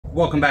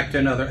Welcome back to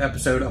another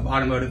episode of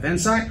Automotive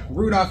Insight.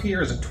 Rudolph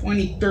here is a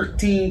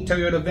 2013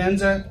 Toyota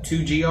Venza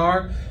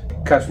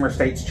 2GR. Customer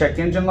states check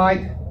engine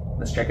light.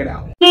 Let's check it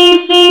out.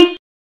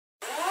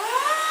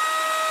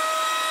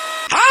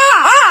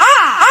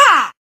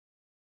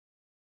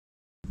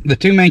 The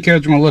two main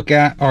codes we're going to look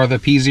at are the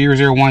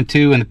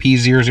P0012 and the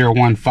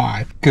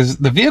P0015, because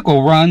the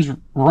vehicle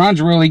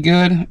runs really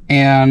good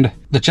and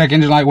the check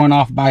engine light went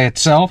off by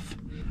itself.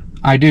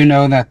 I do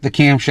know that the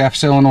camshaft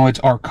solenoids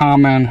are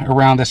common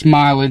around this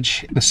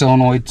mileage. The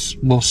solenoids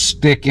will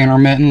stick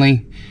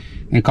intermittently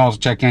and cause a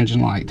check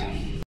engine light.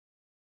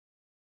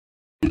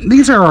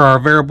 These are our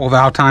variable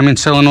valve timing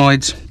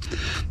solenoids.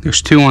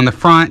 There's two on the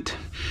front,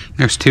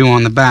 there's two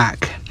on the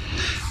back.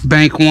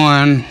 Bank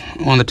one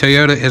on the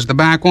Toyota is the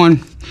back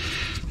one,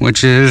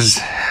 which is,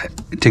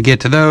 to get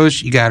to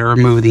those, you got to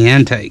remove the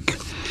intake.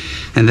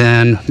 And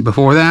then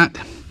before that,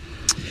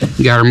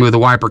 you got to remove the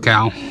wiper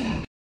cowl.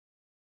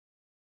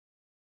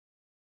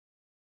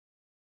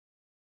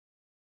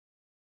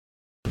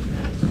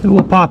 So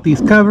we'll pop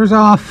these covers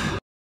off.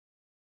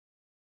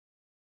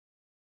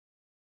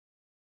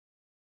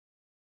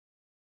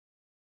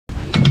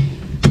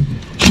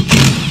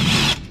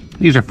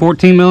 These are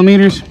 14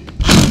 millimeters.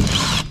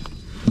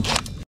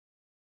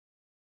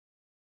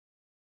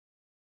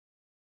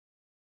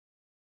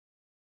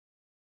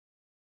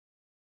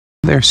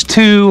 There's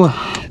two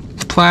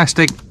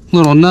plastic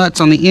little nuts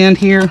on the end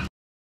here.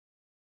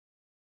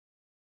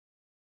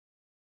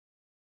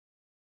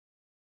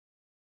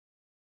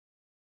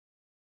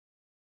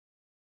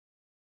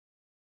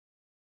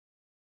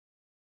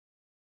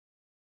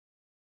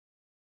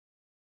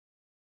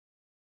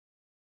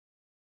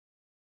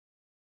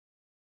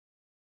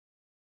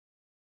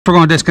 We're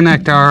going to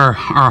disconnect our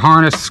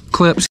harness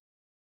clips.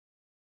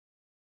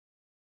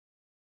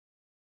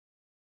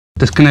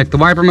 Disconnect the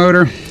wiper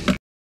motor.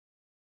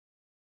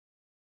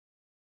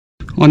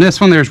 On this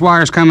one, there's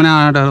wires coming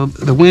out of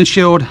the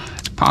windshield.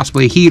 It's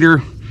possibly a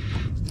heater.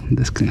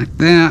 Disconnect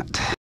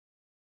that.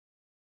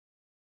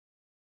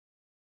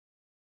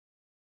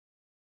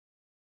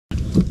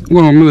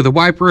 We're going to remove the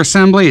wiper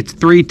assembly. It's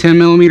three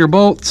 10mm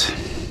bolts.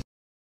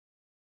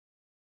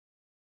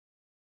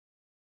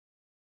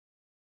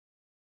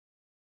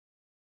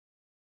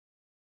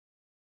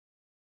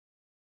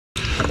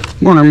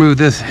 We're going to remove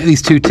these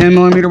two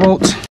 10mm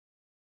bolts.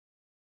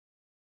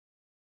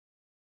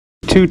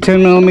 Two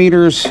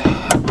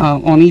 10mm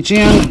on each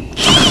end.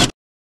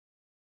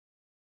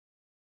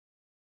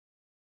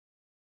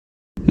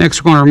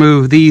 Next, we're going to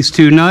remove these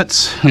two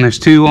nuts, and there's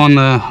two on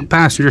the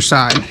passenger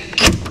side.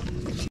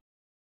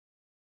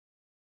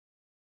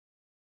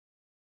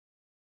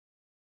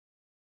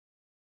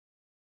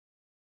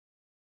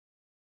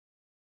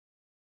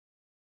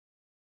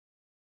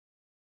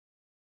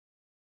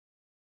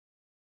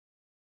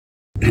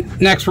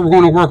 Next, we're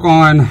going to work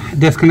on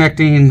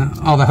disconnecting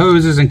all the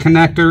hoses and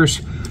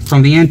connectors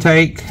from the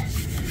intake.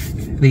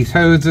 These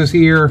hoses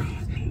here,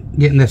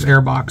 getting this air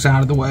box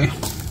out of the way.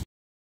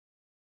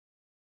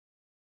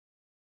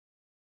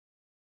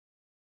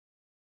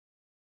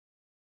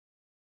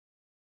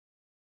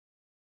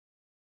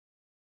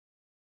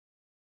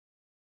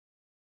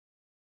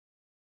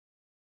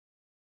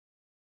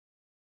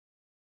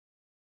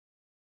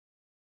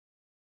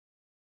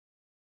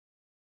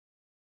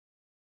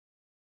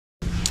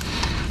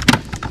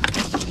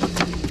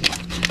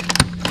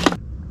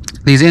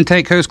 These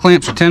intake hose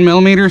clamps are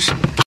 10mm.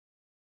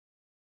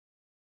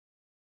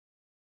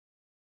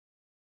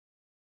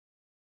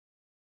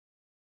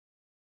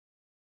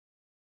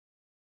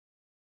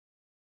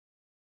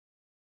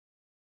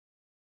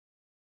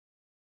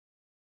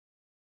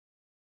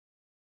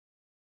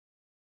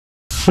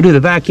 We'll do the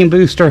vacuum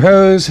booster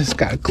hose. It's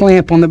got a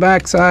clamp on the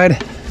back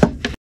side.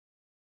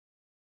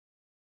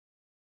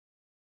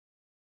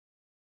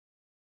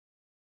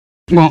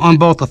 We'll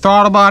unbolt the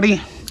throttle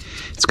body.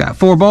 It's got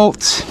 4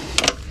 bolts.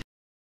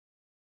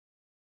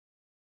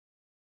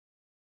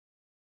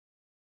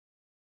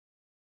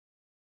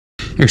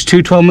 There's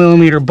two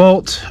 12mm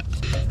bolts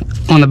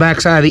on the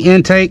back side of the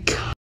intake.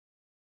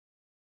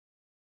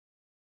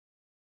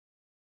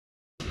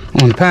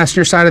 On the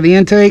passenger side of the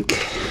intake,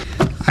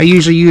 I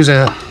usually use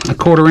a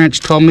 1/4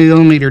 inch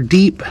 12mm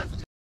deep.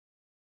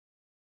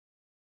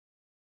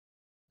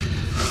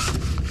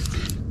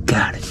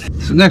 Got it.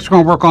 So next we're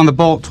going to work on the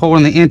bolts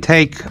holding the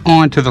intake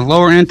onto the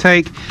lower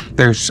intake.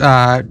 There's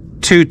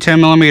two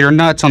 10mm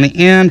nuts on the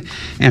end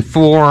and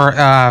 4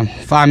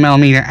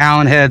 5mm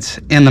Allen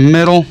heads in the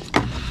middle.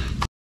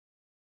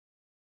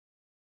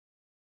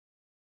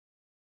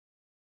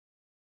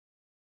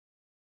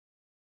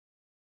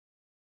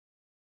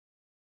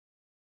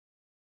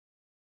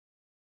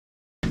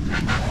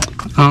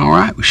 All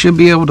right, we should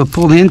be able to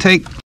pull the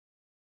intake.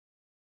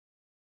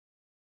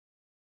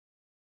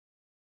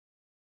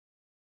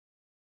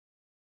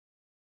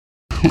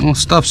 We'll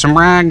stuff some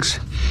rags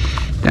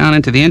down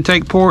into the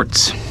intake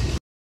ports.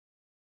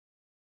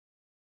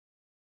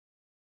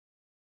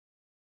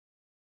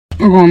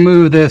 We're going to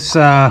move this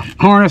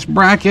harness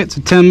bracket to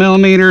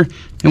 10mm,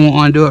 and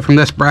we'll undo it from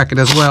this bracket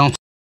as well.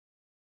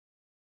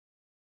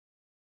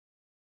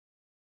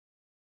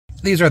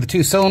 These are the two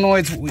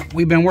solenoids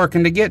we've been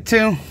working to get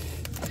to.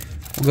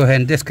 We'll go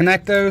ahead and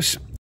disconnect those.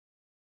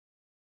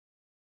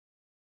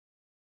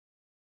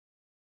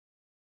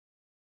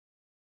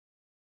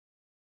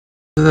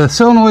 The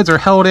solenoids are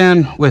held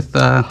in with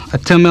a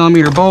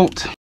 10mm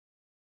bolt.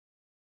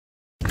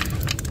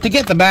 To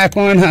get the back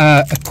one,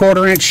 a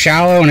 1/4 inch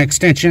shallow and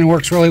extension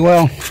works really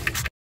well.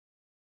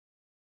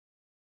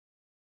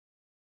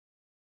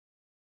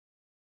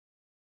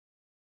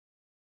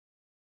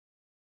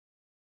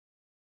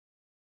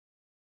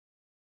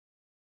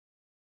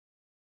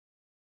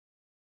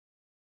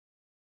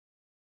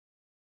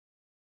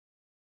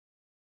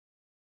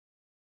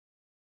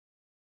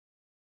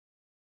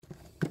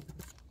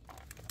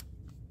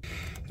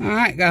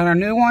 Alright, got our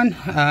new one.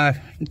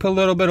 Put a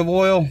little bit of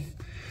oil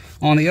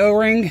on the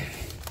O-ring,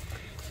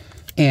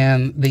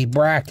 and the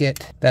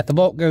bracket that the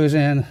bolt goes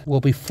in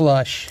will be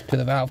flush to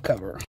the valve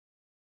cover.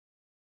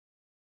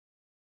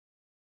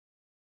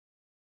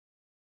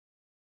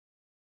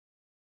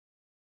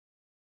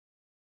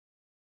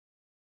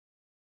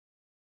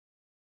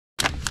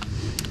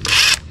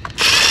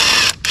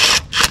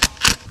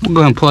 We'll go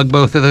ahead and plug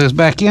both of those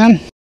back in.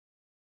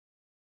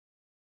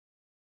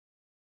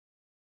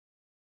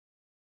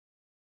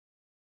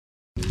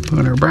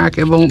 Put our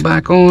bracket bolt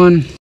back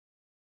on.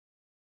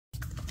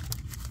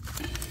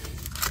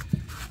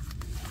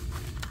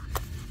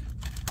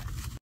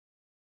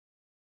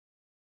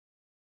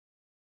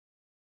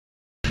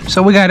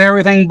 So we got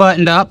everything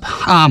buttoned up.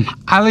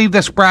 I leave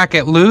this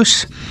bracket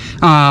loose.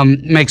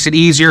 Makes it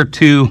easier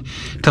to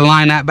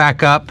line that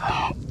back up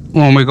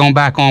when we're going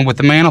back on with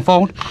the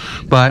manifold.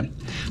 But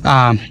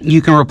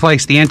you can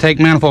replace the intake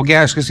manifold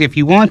gaskets if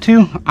you want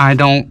to. I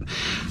don't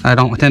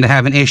tend to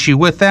have an issue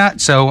with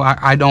that, so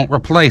I don't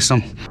replace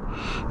them.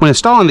 When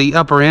installing the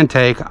upper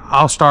intake,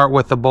 I'll start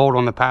with the bolt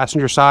on the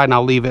passenger side and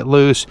I'll leave it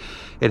loose.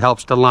 It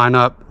helps to line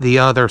up the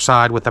other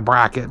side with the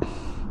bracket.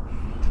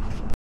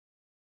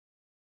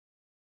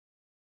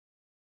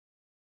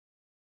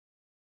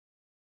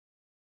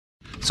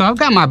 So I've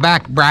got my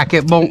back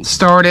bracket bolt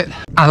started.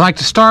 I like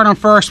to start them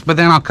first, but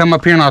then I'll come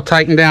up here and I'll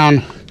tighten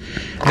down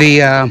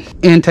the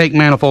intake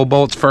manifold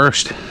bolts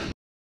first.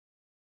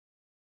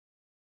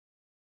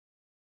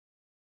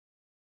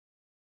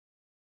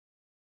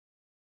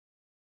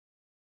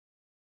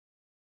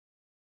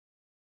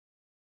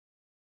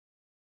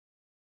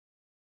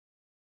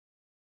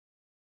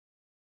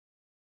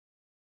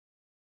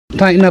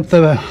 Tighten up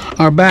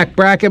our back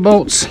bracket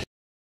bolts.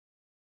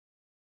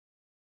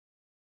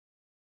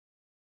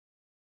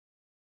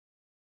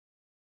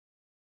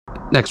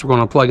 Next, we're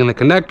going to plug in the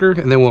connector,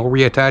 and then we'll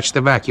reattach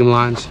the vacuum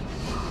lines.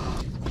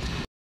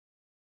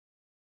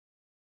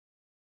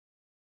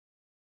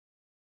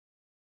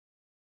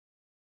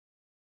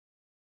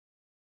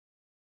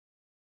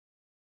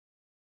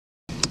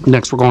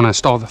 Next, we're going to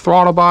install the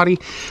throttle body.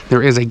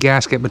 There is a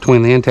gasket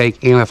between the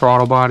intake and the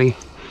throttle body.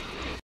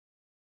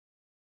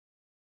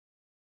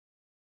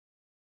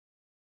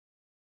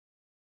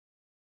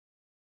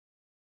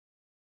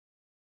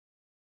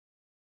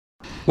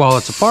 While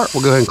it's apart,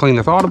 we'll go ahead and clean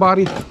the throttle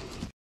body.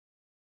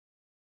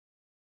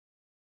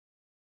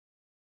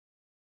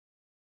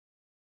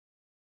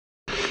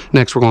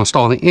 Next, we're going to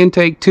install the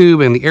intake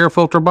tube and the air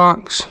filter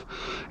box,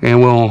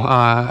 and we'll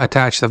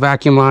attach the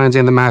vacuum lines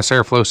and the mass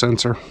airflow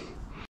sensor.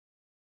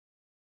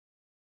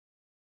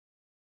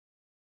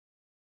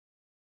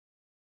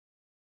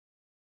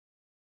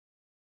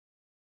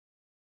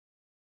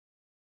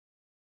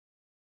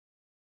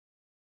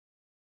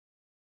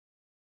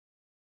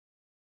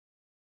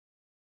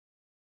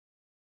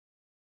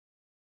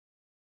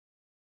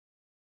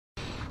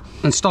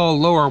 Install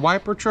lower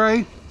wiper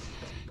tray.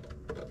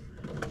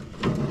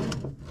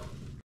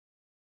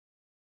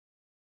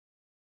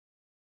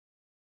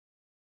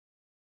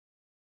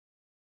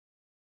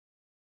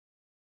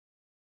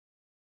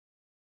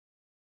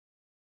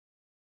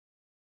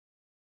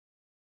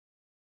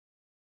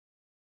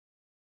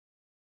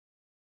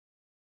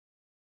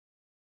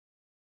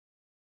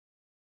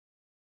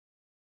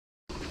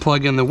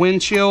 Plug in the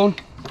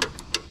windshield.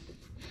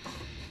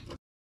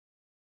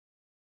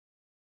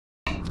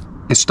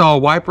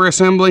 Install wiper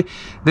assembly.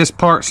 This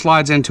part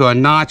slides into a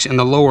notch in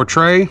the lower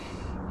tray.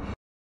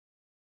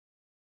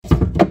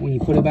 When you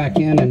put it back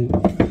in,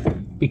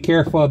 and be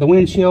careful of the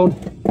windshield,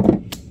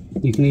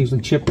 you can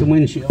easily chip the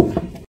windshield.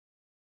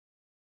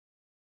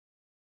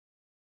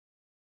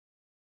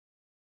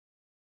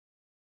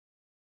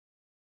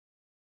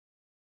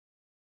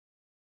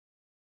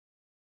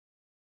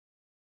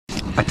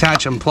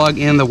 Attach and plug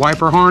in the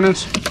wiper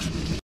harness.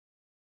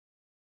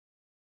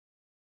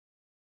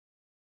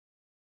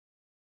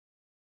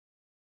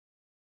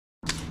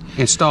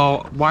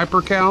 Install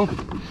wiper cowl.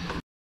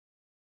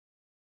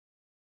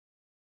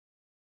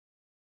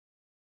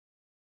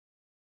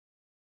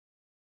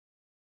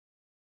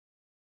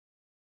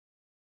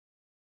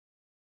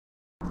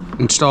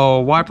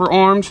 Install wiper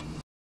arms.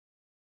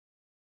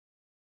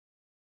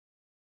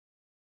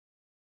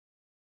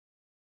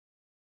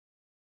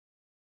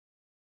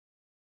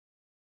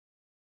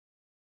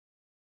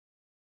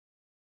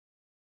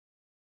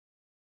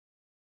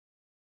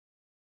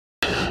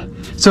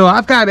 So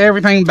I've got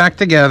everything back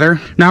together.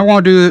 Now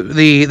we're going to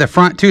do the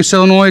front two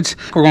solenoids.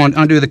 We're going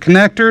to undo the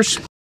connectors.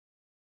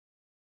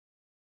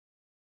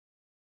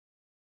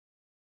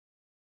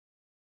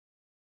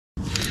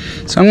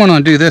 So I'm going to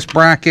undo this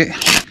bracket.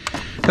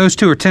 Those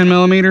two are 10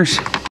 millimeters.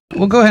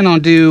 We'll go ahead and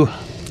undo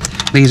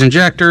these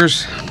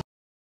injectors.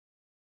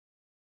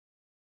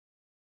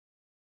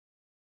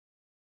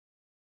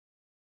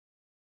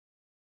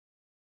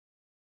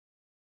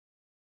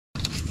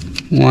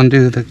 We'll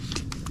undo the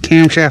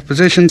camshaft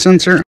position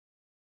sensor.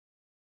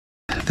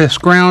 This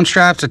ground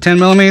strap's a 10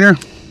 millimeter.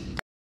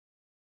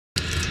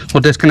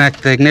 We'll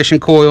disconnect the ignition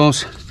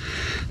coils.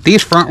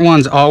 These front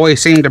ones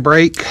always seem to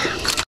break.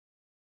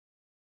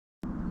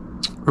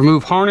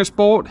 Remove harness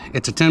bolt.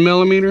 It's a 10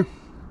 millimeter.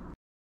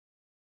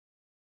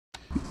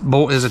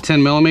 Bolt is a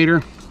 10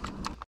 millimeter.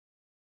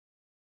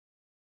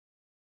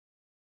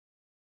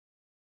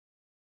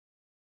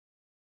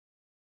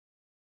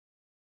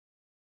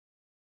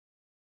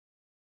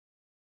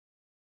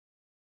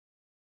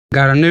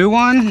 Got a new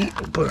one.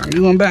 Put our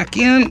new one back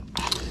in.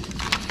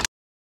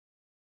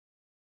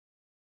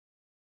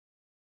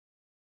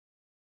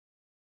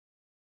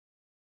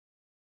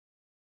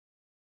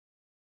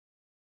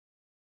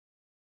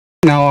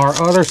 Now our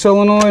other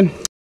solenoid.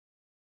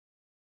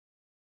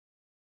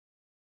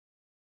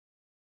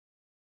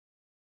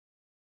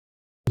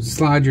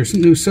 Slide your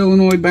new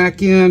solenoid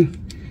back in.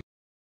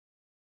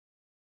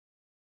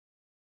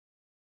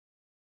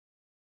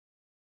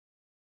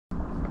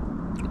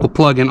 We'll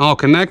plug in all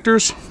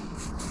connectors.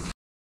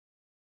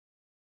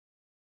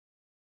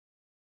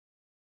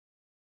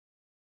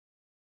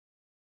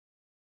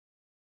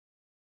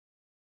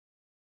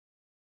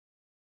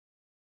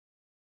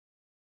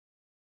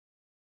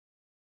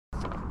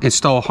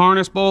 Install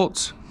harness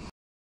bolts.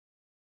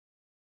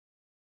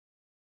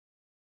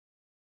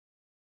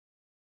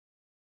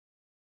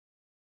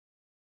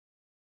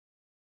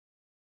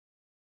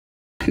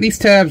 These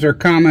tabs are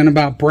common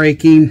about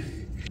breaking.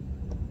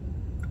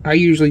 I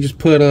usually just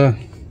put a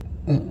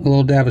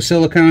little dab of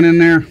silicone in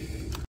there.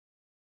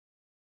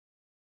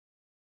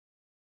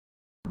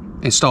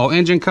 Install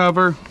engine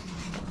cover.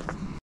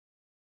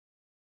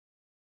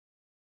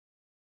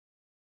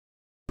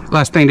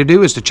 Last thing to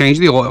do is to change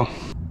the oil.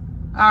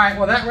 Alright,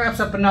 well that wraps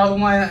up another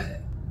one.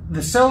 The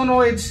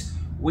solenoids,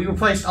 we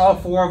replaced all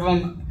four of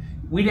them.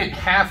 We didn't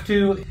have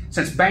to.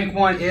 Since bank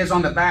one is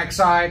on the back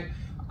side,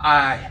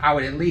 I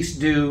would at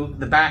least do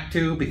the back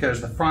two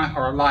because the front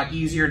are a lot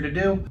easier to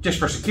do. Just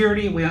for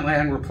security, we went ahead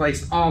and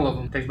replaced all of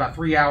them. It takes about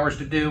 3 hours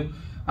to do.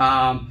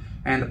 And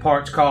the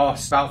parts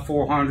cost about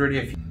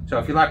 $400. So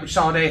if you like what you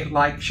saw today,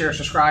 like, share,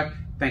 subscribe.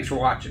 Thanks for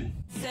watching.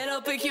 Said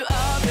I'll pick you up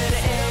at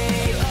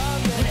 8.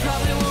 You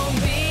probably won't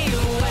be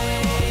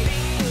awake.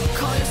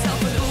 Call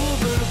yourself an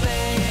Uber,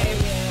 babe.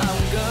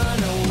 I'm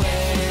gonna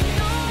wait.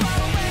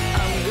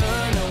 I'm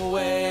gonna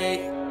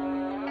wait.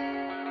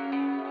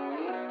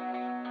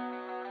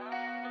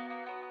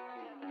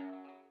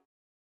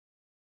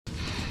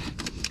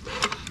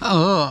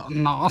 Oh,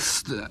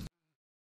 nasty.